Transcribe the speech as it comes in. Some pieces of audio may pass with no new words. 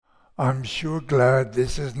I'm sure glad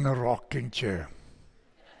this isn't a rocking chair.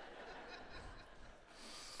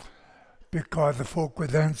 Because the folk would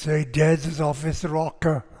then say, Des is off his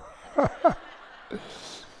rocker.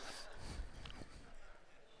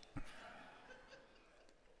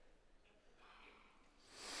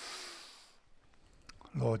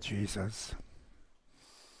 Lord Jesus,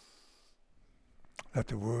 let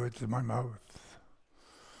the words of my mouth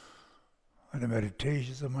and the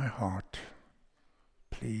meditations of my heart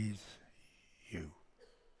please you.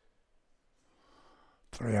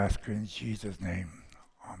 For I ask you in Jesus' name,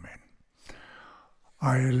 amen.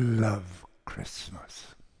 I love Christmas.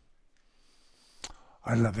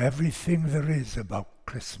 I love everything there is about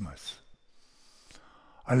Christmas.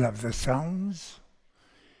 I love the sounds.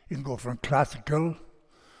 You can go from classical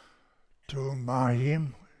to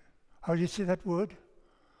Mahim. How do you say that word?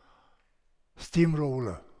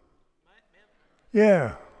 Steamroller.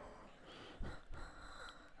 Yeah.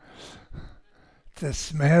 The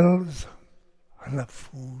smells. I love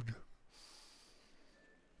food.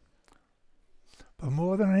 But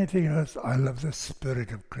more than anything else, I love the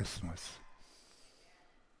spirit of Christmas.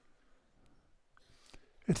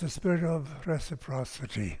 It's a spirit of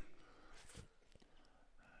reciprocity.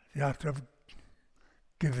 The act of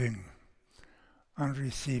giving and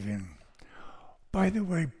receiving. By the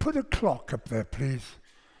way, put a clock up there, please.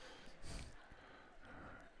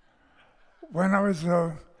 When I was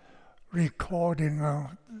recording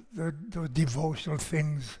the devotional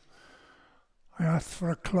things, I asked for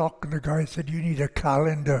a clock and the guy said, you need a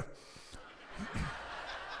calendar.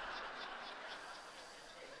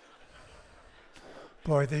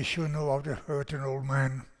 Boy, they sure know how to hurt an old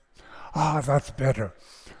man. Ah, that's better.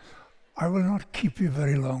 I will not keep you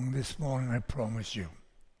very long this morning, I promise you.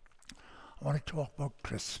 I want to talk about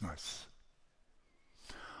Christmas.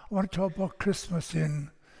 I want to talk about Christmas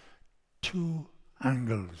in two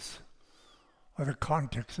angles, or the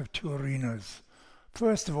context of two arenas.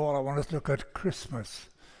 First of all, I want us to look at Christmas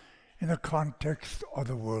in the context of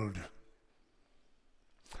the world.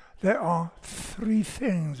 There are three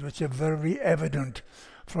things which are very evident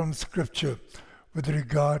from Scripture with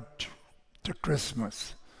regard to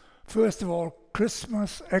Christmas. First of all,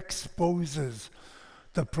 Christmas exposes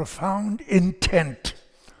the profound intent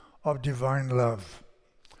of divine love.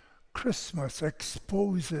 Christmas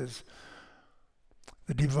exposes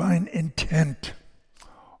the divine intent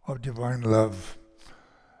of divine love.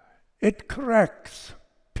 It corrects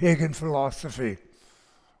pagan philosophy.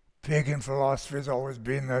 Pagan philosophy has always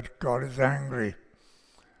been that God is angry.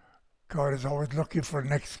 God is always looking for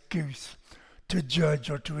an excuse to judge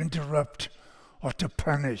or to interrupt or to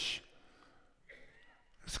punish.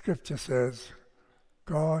 The scripture says,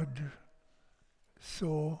 God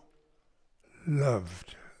so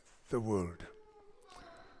loved the world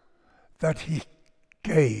that he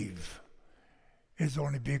gave his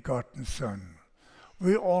only begotten Son.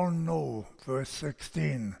 We all know verse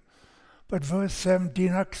 16, but verse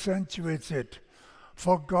 17 accentuates it.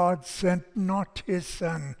 For God sent not his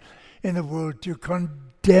Son in the world to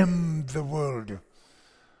condemn the world.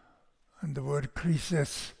 And the word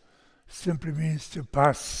krisis simply means to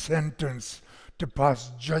pass sentence, to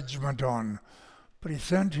pass judgment on. But he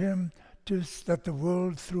sent him that the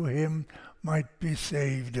world through him might be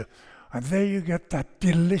saved. And there you get that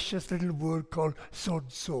delicious little word called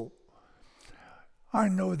sozo. I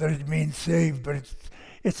know that it means saved, but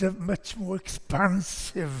it's a much more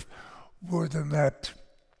expansive word than that.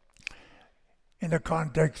 In the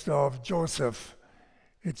context of Joseph,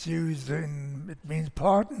 it means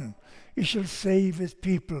pardon. He shall save his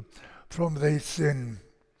people from their sin.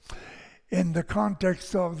 In the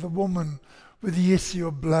context of the woman with the issue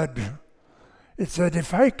of blood, it said,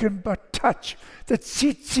 if I can but touch the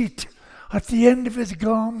tzitzit at the end of his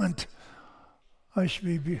garment, I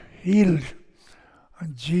shall be healed.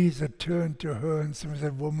 And Jesus turned to her and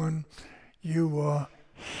said, woman, you are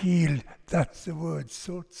healed. That's the word,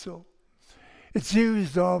 sozo. It's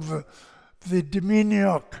used of the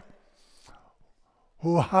demoniac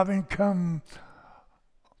who, having come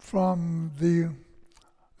from the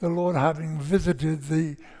Lord, having visited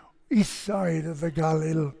the east side of the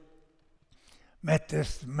Galilee, met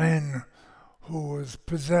this man who was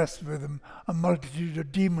possessed with a multitude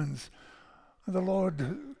of demons. And the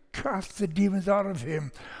Lord cast the demons out of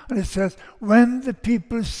him. And it says, when the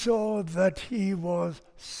people saw that he was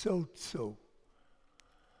sozo,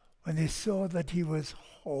 when they saw that he was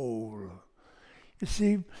whole. You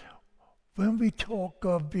see, when we talk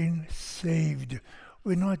of being saved,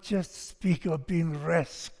 we're not just speaking of being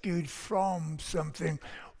rescued from something.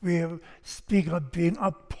 We speak of being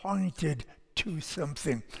appointed to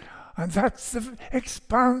something. And that's the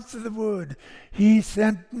expanse of the word. He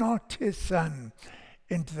sent not his Son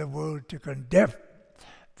into the world to condemn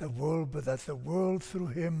the world, but that the world through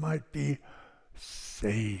him might be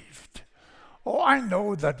saved. Oh, I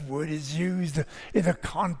know that word is used in the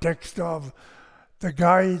context of the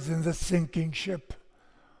guys in the sinking ship.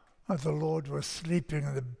 And the Lord was sleeping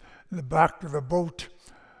in the back of the boat.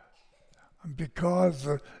 And because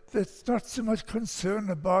there's not so much concern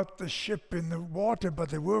about the ship in the water, but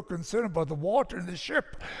they were concerned about the water in the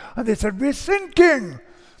ship. And they said, we're sinking.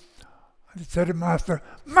 And he said to Master,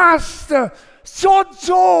 Master,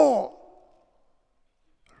 sozo,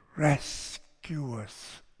 rescue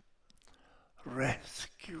us.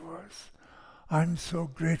 Rescue us. I'm so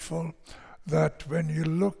grateful that when you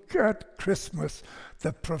look at Christmas,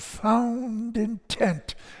 the profound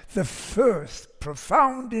intent, the first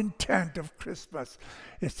profound intent of Christmas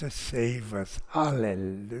is to save us.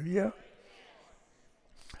 Hallelujah.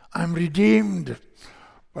 I'm redeemed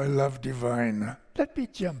by love divine. Let me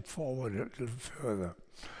jump forward a little further.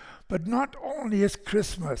 But not only is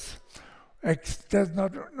Christmas,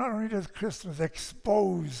 not only does Christmas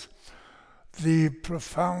expose the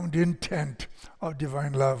profound intent of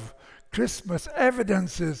divine love, Christmas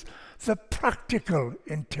evidences the practical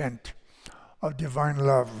intent of divine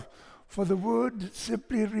love. For the word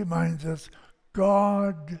simply reminds us,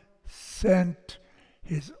 God sent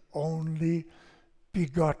his only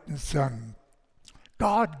begotten Son.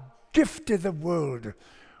 God gifted the world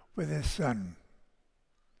with his Son.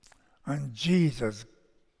 And Jesus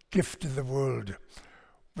gifted the world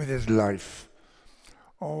with his life.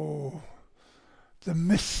 Oh, the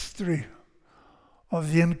mystery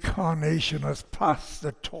of the incarnation, as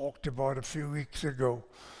Pastor talked about a few weeks ago,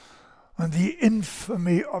 and the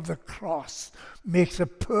infamy of the cross makes a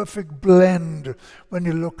perfect blend when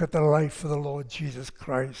you look at the life of the Lord Jesus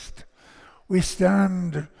Christ. We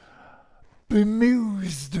stand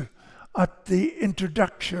bemused at the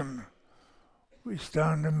introduction. We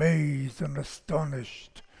stand amazed and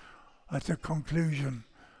astonished at the conclusion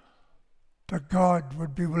that God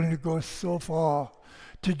would be willing to go so far,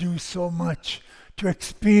 to do so much, to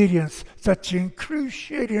experience such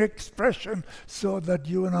excruciating expression so that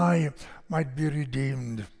you and I might be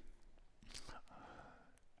redeemed.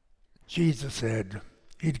 Jesus said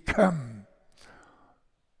he'd come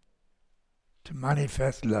to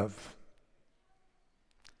manifest love.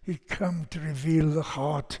 He'd come to reveal the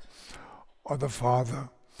heart of the Father.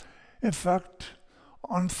 In fact,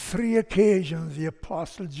 on 3 occasions, the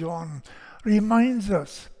Apostle John reminds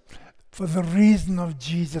us for the reason of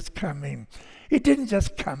Jesus coming. He didn't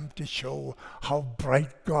just come to show how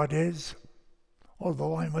bright God is,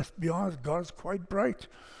 although I must be honest, God is quite bright.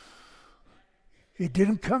 He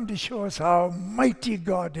didn't come to show us how mighty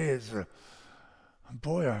God is. And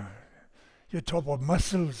boy, you talk about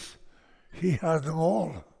muscles, he has them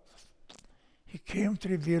all. He came to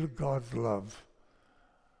reveal God's love.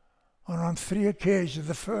 And on 3 occasions,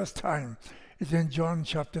 the first time is in John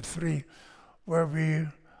chapter 3, where we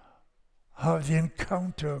have the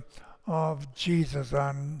encounter of Jesus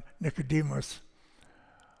and Nicodemus.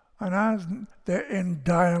 And as they're in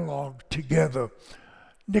dialogue together,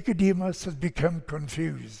 Nicodemus has become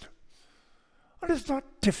confused. And it's not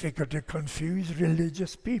difficult to confuse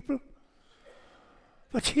religious people.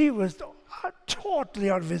 But he was totally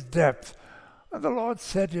out of his depth. And the Lord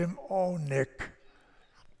said to him, "Oh, Nick,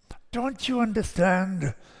 don't you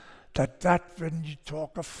understand that when you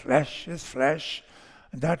talk of flesh is flesh,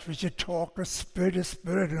 and that which you talk of spirit is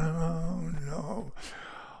spirit?" Oh, no.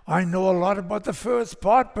 I know a lot about the first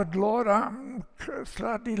part, but Lord, I'm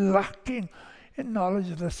slightly lacking in knowledge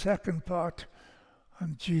of the second part.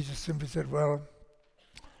 And Jesus simply said, "Well,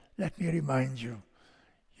 let me remind you,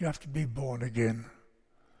 you have to be born again."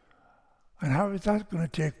 And how is that going to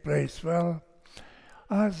take place? Well,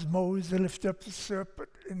 as Moses lifted up the serpent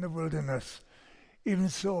in the wilderness, even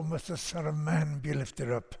so must the Son of Man be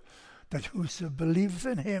lifted up, that whoso believes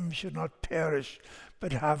in him should not perish,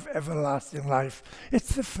 but have everlasting life.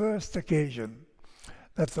 It's the first occasion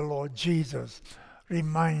that the Lord Jesus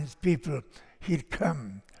reminds people he'd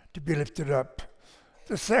come to be lifted up.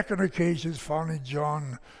 The second occasion is found in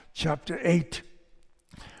John chapter 8,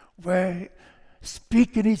 where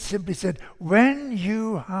speaking, he simply said, "When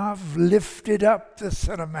you have lifted up the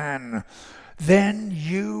Son of Man, then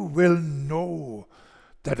you will know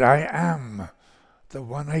that I am the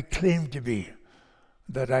one I claim to be,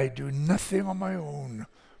 that I do nothing on my own,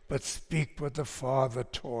 but speak what the Father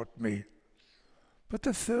taught me." But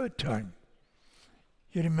the third time,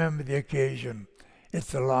 you remember the occasion,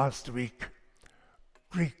 it's the last week.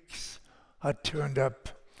 Greeks had turned up,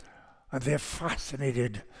 and they're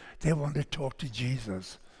fascinated. They want to talk to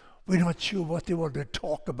Jesus. We're not sure what they want to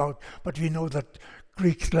talk about, but we know that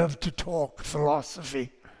Greeks love to talk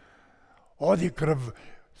philosophy. Or they could have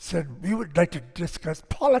said, we would like to discuss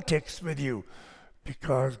politics with you,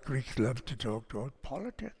 because Greeks love to talk about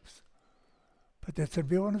politics. But they said,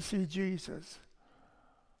 we want to see Jesus.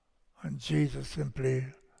 And Jesus simply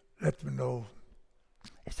let them know.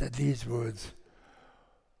 He said these words,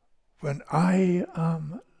 when I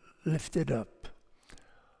am lifted up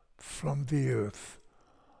from the earth,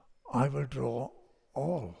 I will draw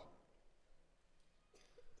all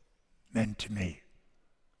men to me.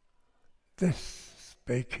 This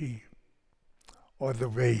spake he, or the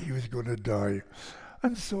way he was going to die.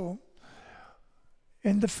 And so,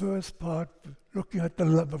 in the first part, looking at the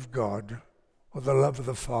love of God, or the love of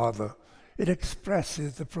the Father, it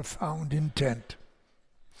expresses the profound intent.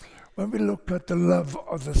 When we look at the love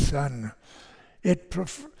of the Son, it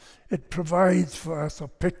provides for us, or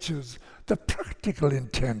pictures, the practical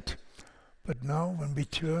intent. But now when we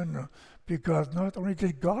turn, because not only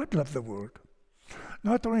did God love the world,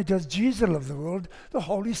 not only does Jesus love the world, the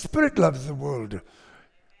Holy Spirit loves the world.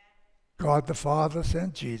 God the Father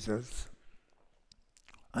sent Jesus,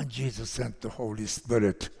 and Jesus sent the Holy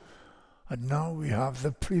Spirit. And now we have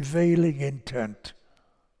the prevailing intent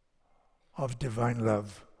of divine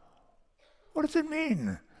love. What does it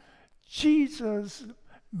mean? Jesus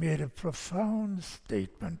made a profound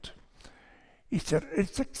statement. He said,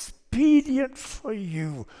 it's expedient for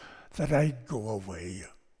you that I go away.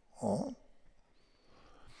 Oh?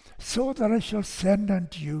 So that I shall send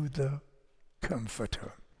unto you the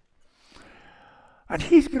Comforter. And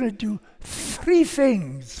he's going to do 3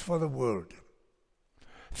 things for the world.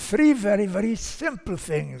 3 very, very simple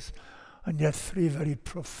things, and yet 3 very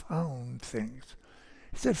profound things.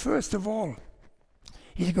 He said, first of all,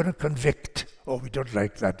 he's going to convict. Oh, we don't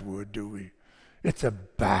like that word, do we? It's a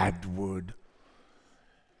bad word.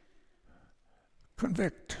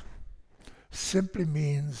 Convict simply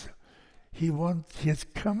means he has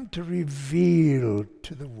come to reveal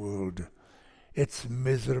to the world its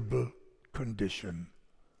miserable condition.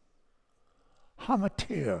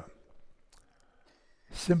 Hamatea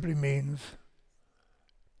simply means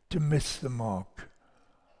to miss the mark.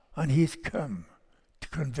 And he's come to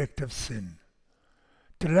convict of sin,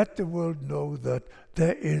 to let the world know that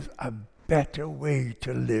there is a better way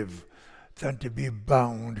to live than to be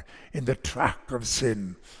bound in the track of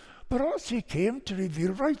sin. But also he came to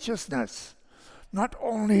reveal righteousness. Not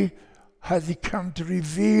only has he come to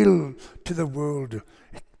reveal to the world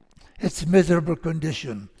its miserable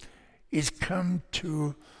condition, he's come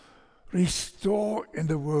to restore in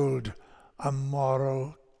the world a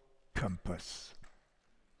moral compass.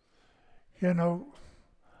 You know,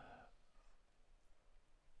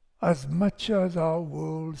 as much as our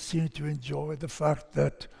world seems to enjoy the fact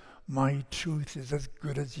that my truth is as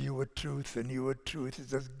good as your truth, and your truth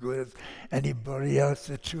is as good as anybody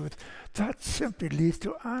else's truth, that simply leads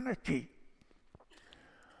to anarchy.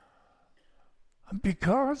 And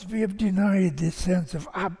because we have denied this sense of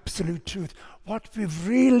absolute truth, what we've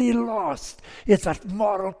really lost is that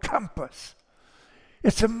moral compass.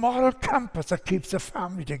 It's a moral compass that keeps a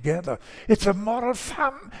family together. It's a moral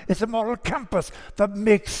compass that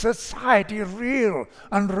makes society real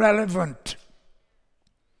and relevant.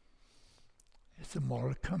 It's a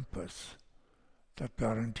moral compass that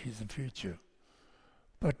guarantees the future.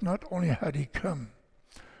 But not only had he come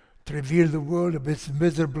to reveal the world of its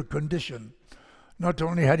miserable condition, not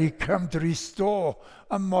only had he come to restore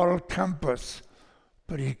a moral compass,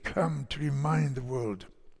 but he come to remind the world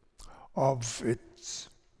of the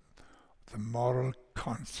moral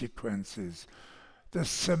consequences. The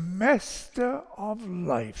semester of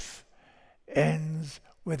life ends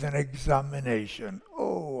with an examination.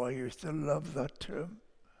 Oh, I used to love that term.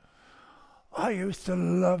 I used to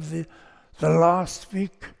love the last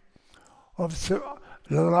week of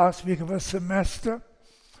a semester,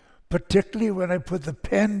 particularly when I put the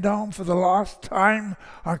pen down for the last time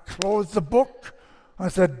and closed the book. I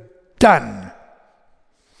said, done.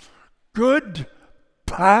 Good,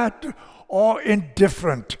 bad, or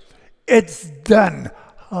indifferent. It's done.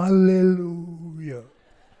 Hallelujah.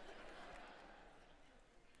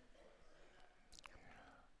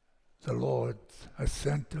 The Lord has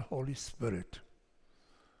sent the Holy Spirit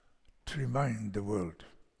to remind the world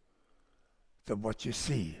that what you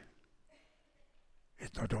see is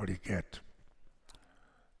not all you get.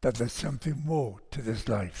 That there's something more to this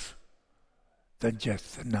life than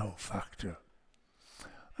just the now factor.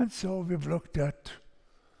 And so we've looked at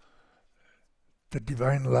the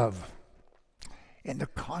divine love in the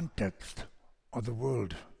context of the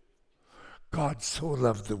world. God so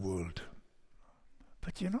loved the world.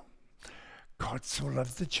 But you know, God so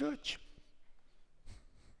loved the church.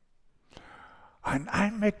 And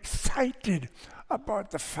I'm excited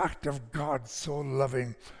about the fact of God so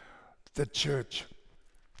loving the church.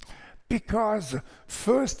 Because,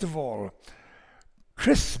 first of all,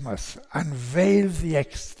 Christmas unveils the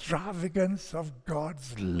extravagance of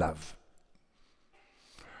God's love.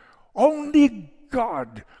 Only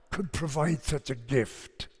God could provide such a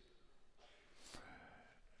gift.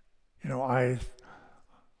 You know, I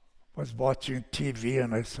was watching TV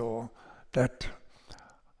and I saw that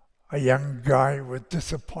a young guy was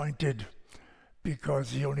disappointed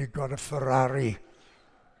because he only got a Ferrari.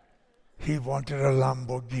 He wanted a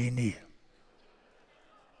Lamborghini.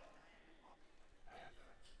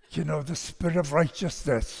 You know, the spirit of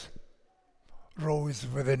righteousness rose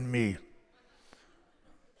within me.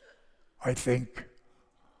 I said,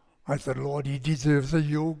 Lord, he deserves a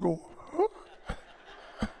yoga.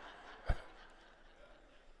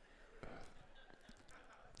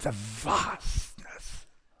 The vastness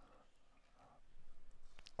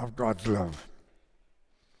of God's love.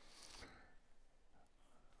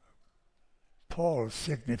 Paul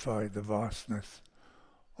signified the vastness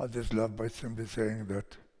of this love by simply saying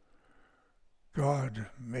that God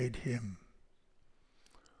made him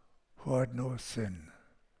who had no sin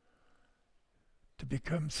to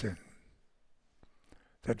become sin,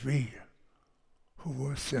 that we who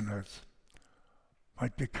were sinners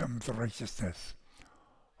might become the righteousness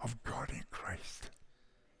of God in Christ.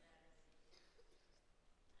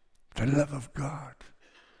 The love of God.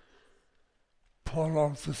 Paul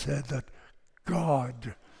also said that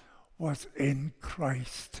God was in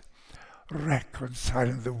Christ,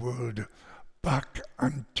 reconciling the world back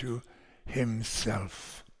unto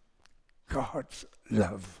himself. God's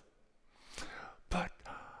love. But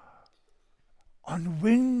on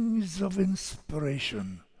wings of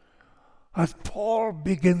inspiration, as Paul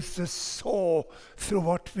begins to soar through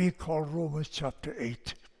what we call Romans chapter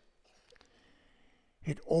 8,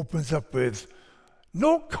 it opens up with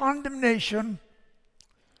no condemnation,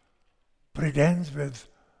 but it ends with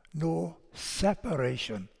no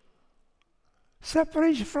separation.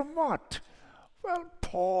 Separation from what? Well,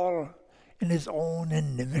 Paul, in his own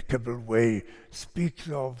inimicable way, speaks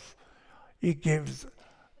of, he gives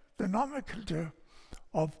the nomenclature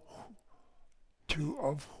of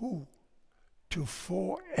who? To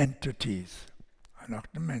four entities. I'm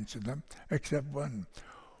not going to mention them, except one.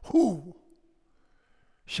 Who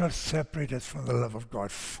shall separate us from the love of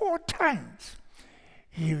God? 4 times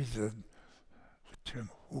he uses the term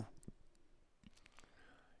who.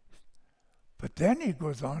 But then he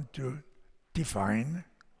goes on to define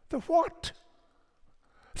the what.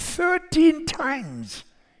 13 times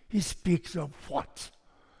he speaks of what.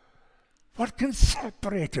 What can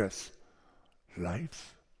separate us?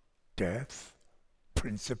 Life, death,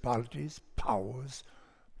 principalities, powers,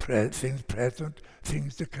 things present,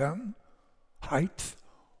 things to come, height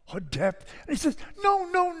or depth. And he says, no.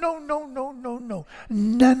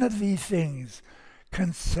 None of these things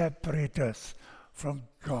can separate us from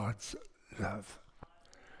God's love.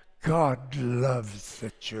 God loves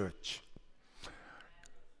the church.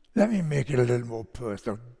 Let me make it a little more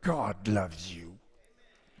personal. God loves you.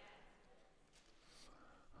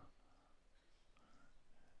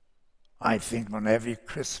 I think on every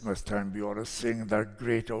Christmas time we ought to sing that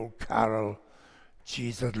great old carol,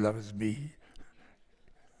 Jesus loves me.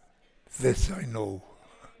 This I know,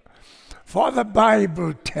 for the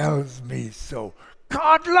Bible tells me so.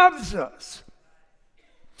 God loves us.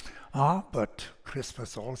 But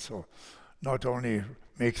Christmas also not only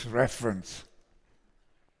makes reference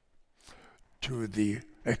to the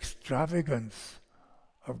extravagance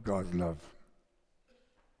of God's love,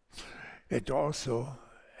 it also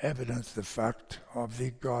evidences the fact of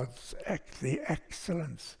the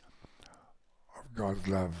excellence of God's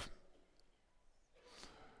love.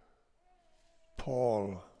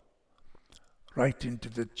 Paul, writing to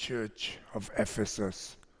the church of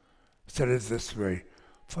Ephesus, said it this way,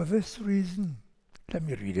 for this reason, let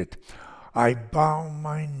me read it, I bow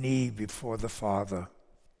my knee before the Father.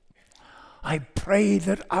 I pray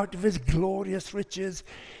that out of his glorious riches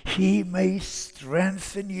he may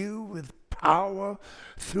strengthen you with power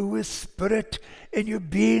through his Spirit in your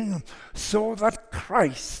being, so that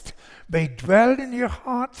Christ may dwell in your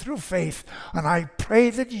heart through faith. And I pray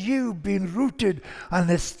that you, being rooted and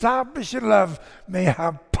established in love, may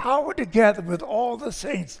have power together with all the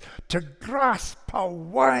saints to grasp how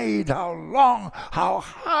wide, how long, how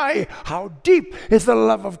high, how deep is the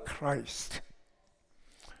love of Christ.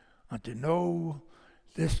 And to know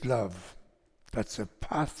this love that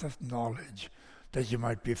surpasseth knowledge, that you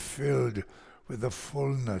might be filled with the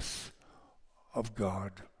fullness of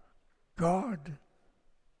God. God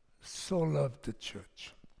so loved the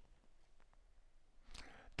church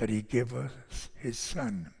that he gave us his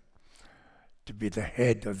Son to be the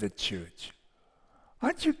head of the church.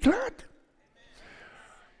 Aren't you glad?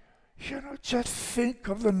 Just think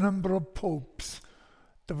of the number of popes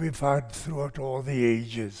that we've had throughout all the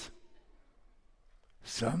ages.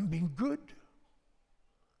 Some been good,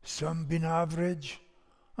 some been average,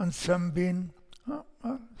 and some been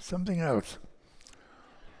something else.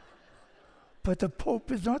 But the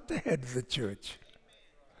Pope is not the head of the church.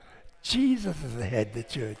 Jesus is the head of the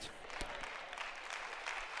church.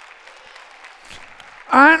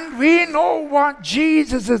 And we know what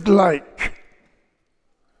Jesus is like.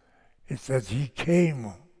 It says he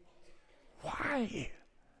came. Why?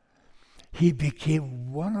 He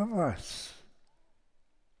became one of us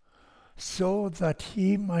so that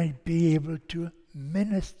he might be able to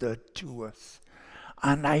minister to us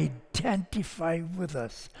and identify with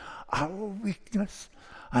us our weakness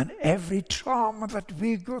and every trauma that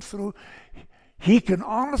we go through. He can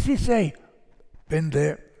honestly say, been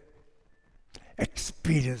there,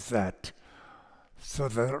 experienced that. So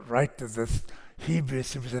the writer of this Hebrews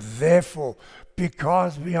says, therefore,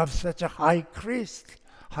 because we have such a high priest,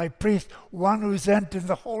 one who's entered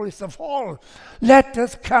the holiest of all, let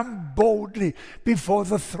us come boldly before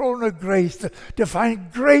the throne of grace to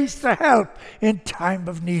find grace to help in time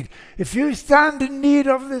of need. If you stand in need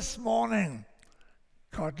of this morning,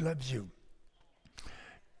 God loves you.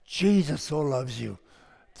 Jesus so loves you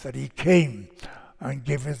that he came and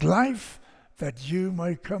gave his life that you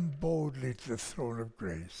might come boldly to the throne of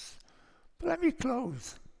grace. But let me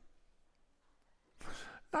close.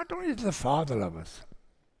 Not only does the Father love us,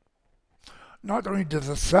 not only does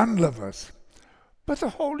the Son love us, but the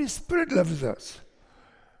Holy Spirit loves us.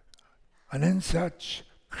 And in such,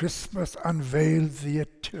 Christmas unveils the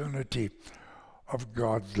eternity of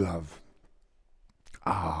God's love.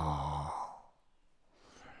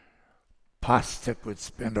 Pastor could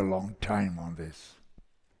spend a long time on this.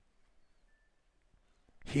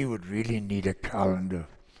 He would really need a calendar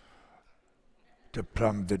to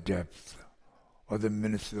plumb the depths of the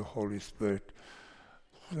ministry of the Holy Spirit.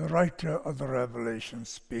 The writer of the Revelation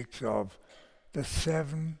speaks of the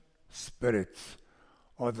seven spirits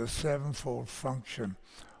or the sevenfold function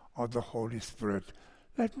of the Holy Spirit.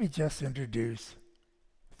 Let me just introduce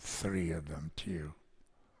three of them to you.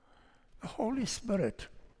 The Holy Spirit.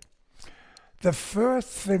 The first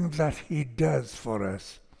thing that he does for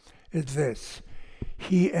us is this.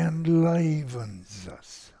 He enlivens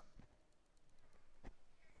us.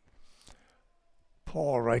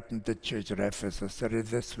 Paul, writing to the church at Ephesus, said it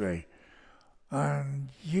this way, and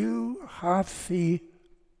you hath he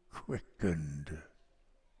quickened,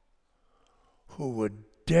 who were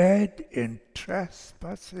dead in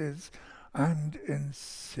trespasses and in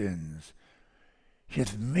sins. He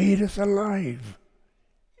hath made us alive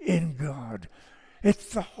in God.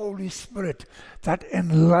 It's the Holy Spirit that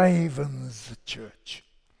enlivens the church.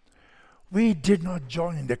 We did not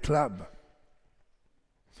join the club.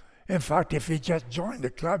 In fact, if you just join the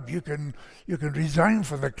club, you can resign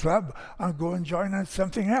from the club and go and join on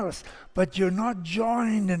something else. But you're not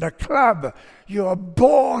joined in a club. You are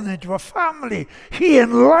born into a family. He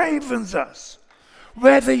enlivens us.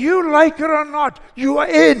 Whether you like it or not, you are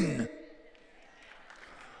in.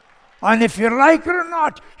 And if you like it or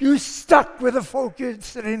not, you're stuck with the folk you're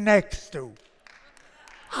sitting next to.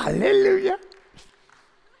 Hallelujah.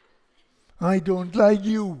 I don't like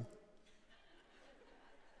you.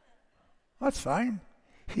 That's fine.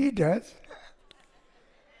 He does.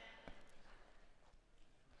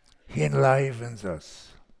 He enlivens us.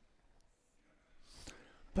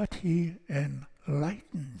 But he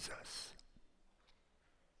enlightens us.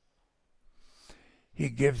 He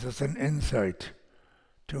gives us an insight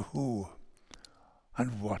to who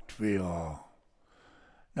and what we are.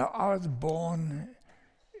 Now, I was born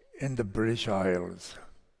in the British Isles.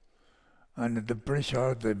 And in the British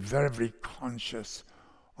Isles, they're very, very conscious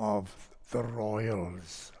of the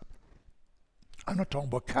royals. I'm not talking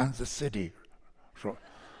about Kansas City.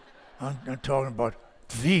 I'm talking about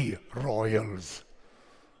the royals.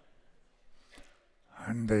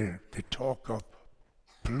 And they talk of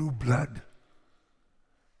blue blood.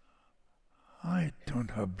 I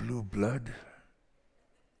don't have blue blood.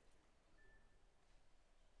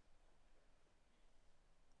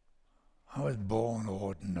 I was born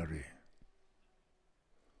ordinary.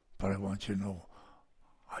 But I want you to know,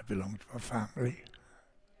 I belong to a family.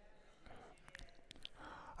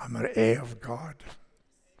 I'm an heir of God,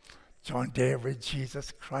 joint heir with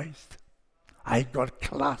Jesus Christ. I got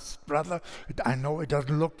class, brother. I know it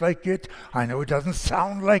doesn't look like it. I know it doesn't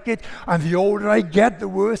sound like it. And the older I get, the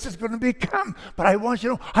worse it's going to become. But I want you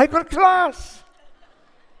to know, I got class.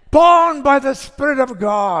 Born by the Spirit of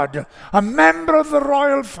God. A member of the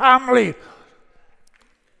royal family.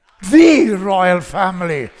 The royal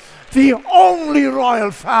family. The only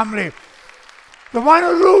royal family. The one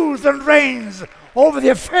who rules and reigns over the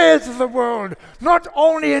affairs of the world, not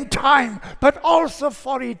only in time, but also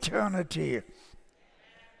for eternity.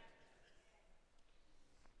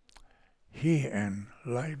 He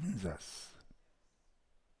enlightens us.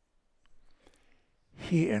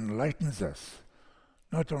 He enlightens us,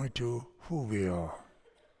 not only to who we are,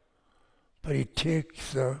 but he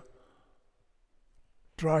takes a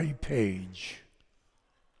dry page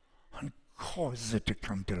and causes it to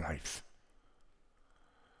come to life.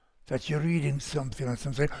 That you're reading something and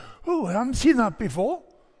some say, oh, I haven't seen that before.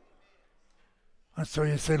 And so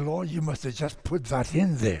you say, Lord, you must have just put that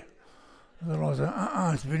in there. And the Lord said,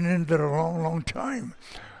 it's been in there a long, long time.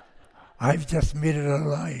 I've just made it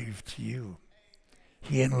alive to you.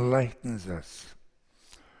 He enlightens us.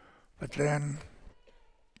 But then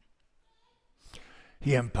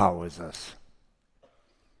he empowers us.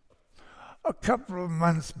 A couple of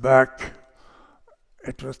months back,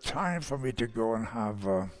 it was time for me to go and have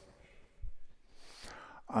a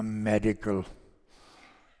medical.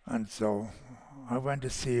 And so I went to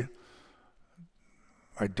see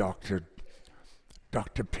my doctor,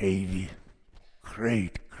 Dr. Pavey.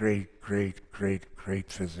 Great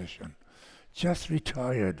physician. Just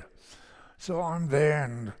retired. So I'm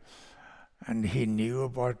there, and he knew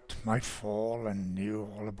about my fall and knew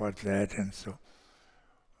all about that. And so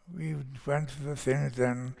we went to the things,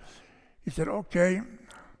 and he said, okay,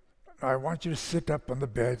 I want you to sit up on the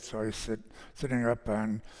bed. So I sitting up,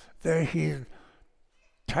 and there he's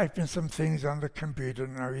typing some things on the computer.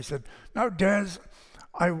 Now he said, now Des,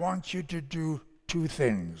 I want you to do 2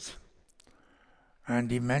 things. And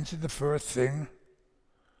he mentioned the first thing.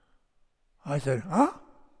 I said, huh?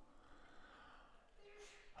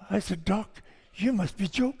 I said, Doc, you must be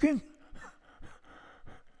joking.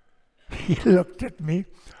 He looked at me.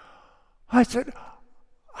 I said,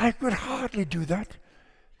 I could hardly do that.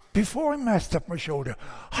 Before I messed up my shoulder,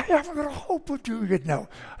 I haven't got a hope of doing it now.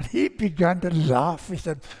 And he began to laugh. He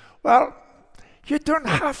said, well, you don't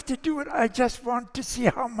have to do it. I just want to see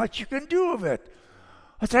how much you can do of it.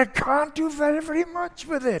 I said, I can't do very, very much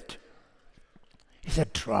with it. He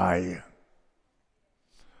said, try.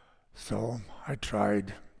 So I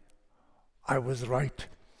tried. I was right.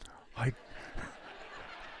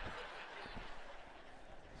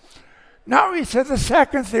 Now he said the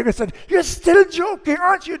second thing. I said, you're still joking,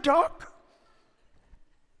 aren't you, Doc?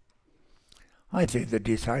 I think the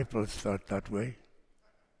disciples felt that way.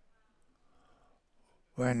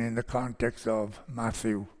 When in the context of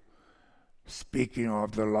Matthew, speaking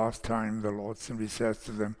of the last time, the Lord simply says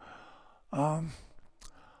to them, I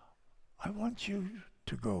want you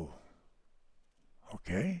to go,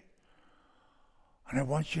 okay? And I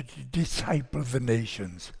want you to disciple the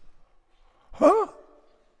nations. Huh?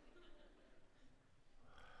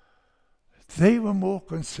 They were more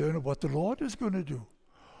concerned about what the Lord was going to do.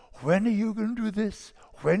 When are you going to do this?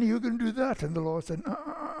 When are you going to do that? And the Lord said,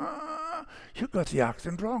 you got the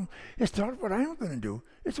accent wrong. It's not what I'm going to do.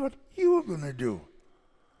 It's what you're going to do.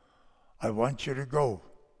 I want you to go.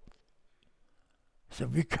 I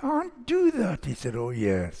said, we can't do that. He said, oh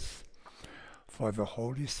yes, for the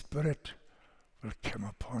Holy Spirit will come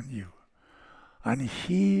upon you. And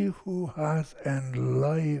he who has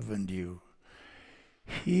enlivened you,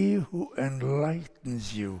 he who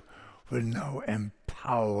enlightens you, will now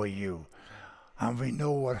empower you. And we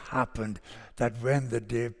know what happened, that when the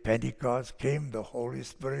day of Pentecost came, the Holy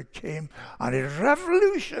Spirit came, and it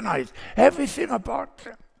revolutionized everything about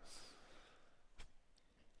them.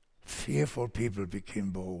 Fearful people became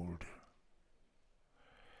bold.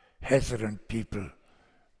 Hesitant people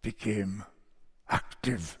became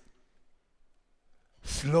active.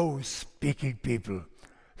 Slow-speaking people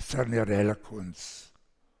suddenly had eloquence.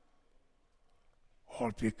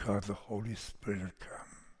 All because the Holy Spirit had come.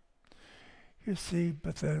 You see,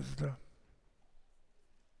 Bethesda,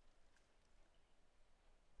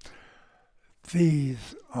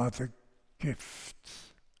 these are the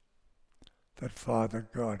gifts that Father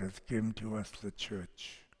God has given to us, the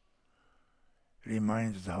church. It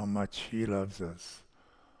reminds us how much He loves us,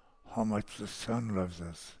 how much the Son loves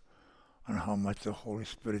us, and how much the Holy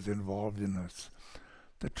Spirit is involved in us.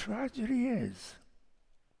 The tragedy is,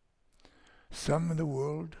 some in the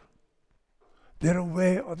world, they're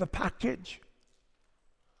aware of the package,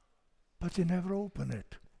 but they never open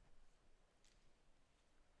it.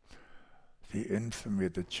 the infamy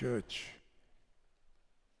of the church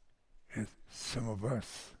is some of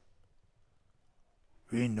us.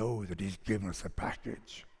 We know that he's given us a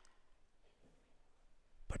package,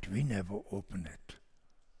 but we never open it.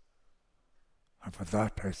 And for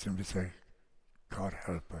that I simply say, God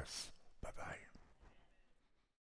help us.